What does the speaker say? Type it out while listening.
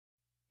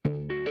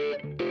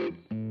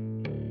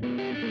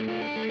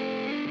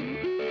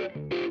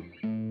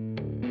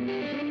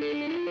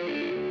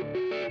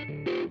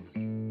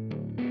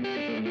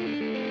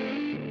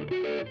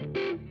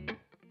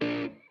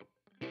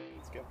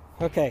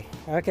Okay,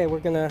 we're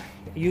gonna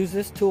use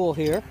this tool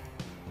here.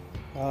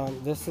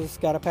 This has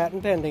got a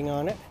patent pending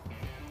on it,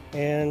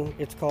 and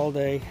it's called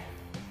a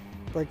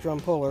brake drum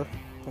puller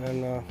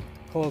in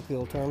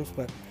colloquial terms,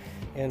 but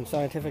in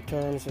scientific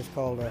terms it's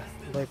called a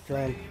brake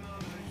drum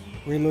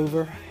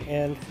remover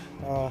and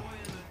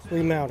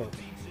remounter.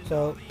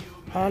 So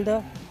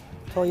Honda,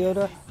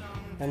 Toyota,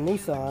 and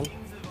Nissan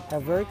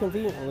have very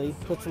conveniently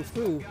put some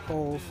screw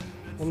holes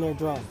in their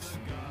drums.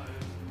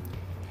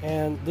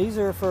 And these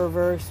are for a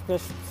very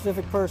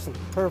specific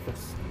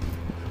purpose.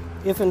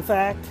 If in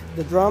fact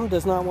the drum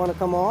does not want to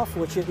come off,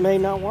 which it may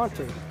not want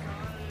to.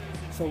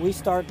 So we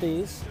start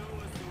these,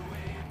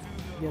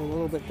 getting a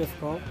little bit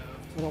difficult.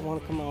 They don't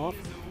want to come off.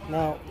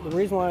 Now the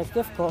reason why it's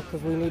difficult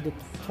because we need to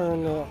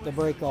turn the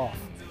brake off.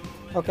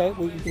 Okay,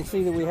 you can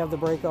see that we have the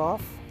brake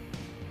off,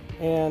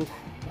 and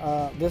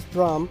this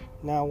drum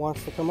now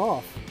wants to come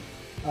off.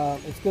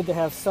 It's good to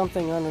have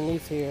something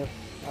underneath here.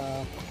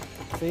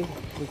 See,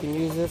 we can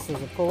use this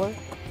as a puller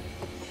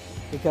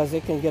because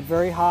it can get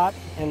very hot,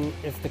 and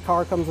if the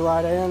car comes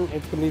right in,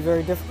 it can be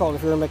very difficult.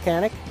 If you're a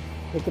mechanic,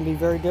 it can be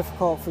very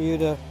difficult for you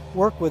to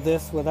work with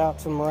this without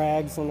some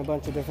rags and a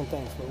bunch of different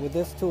things. But with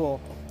this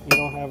tool, you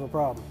don't have a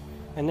problem.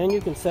 And then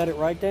you can set it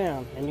right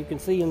down, and you can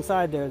see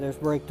inside there's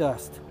brake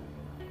dust.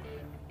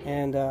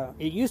 And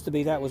it used to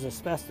be that was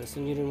asbestos,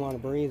 and you didn't want to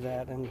breathe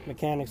that, and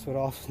mechanics would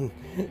often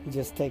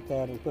just take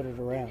that and put it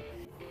around.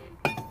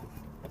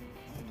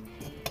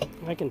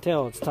 I can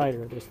tell it's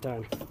tighter this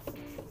time.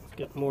 It's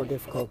getting more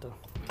difficult to...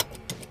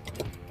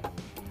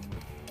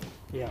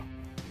 Yeah.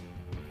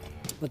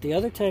 But the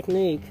other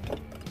technique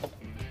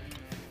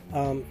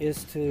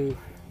is to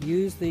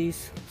use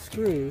these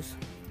screws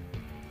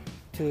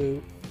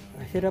to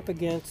hit up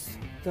against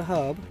the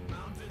hub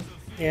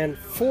and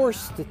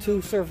force the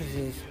two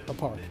surfaces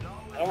apart.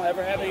 I don't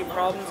ever have any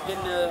problems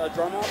getting a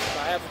drum off.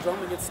 If I have a drum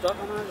that gets stuck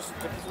on there, just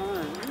put this on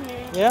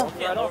and walk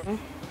right off.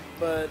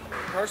 But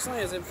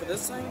personally, as in for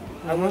this thing,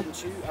 I wouldn't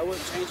change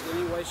it in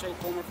any way, shape,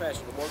 form, or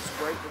fashion. It works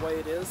great the way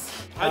it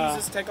is. I use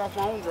this to take off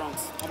my own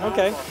drums on my own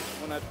car.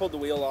 When I pulled the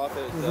wheel off,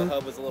 the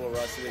hub was a little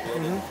rusty. The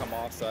wheel didn't come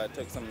off, so I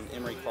took some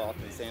emery cloth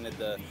and sanded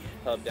the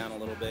hub down a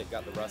little bit,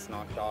 got the rust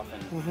knocked off,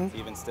 and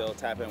even still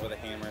tapping it with a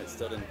hammer, it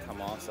still didn't come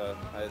off. So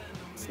I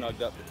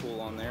snugged up the tool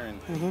on there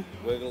and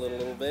wiggled it a a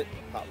little bit,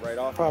 pop right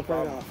off.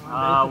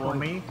 Well,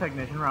 me,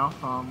 Technician Ralph,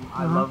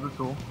 I love the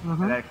tool.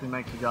 It actually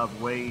makes the job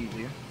way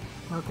easier.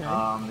 Okay.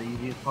 The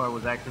easiest part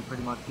was actually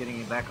pretty much getting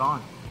it back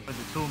on. But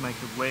the tool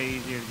makes it way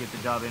easier to get the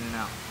job in and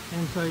out.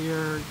 And so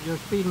you're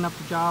speeding up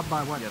the job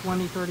by what, yes,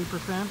 20,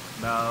 30%?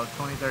 About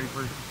 20, 30,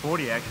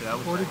 40 actually. I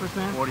would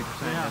 40%? 40%,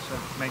 yeah. yes sir.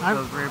 Makes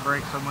those rear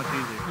brakes so much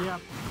easier. Yeah.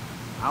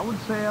 I would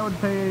say I would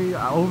pay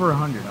over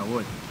 100, I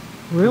would.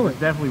 Really? It's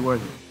definitely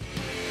worth it.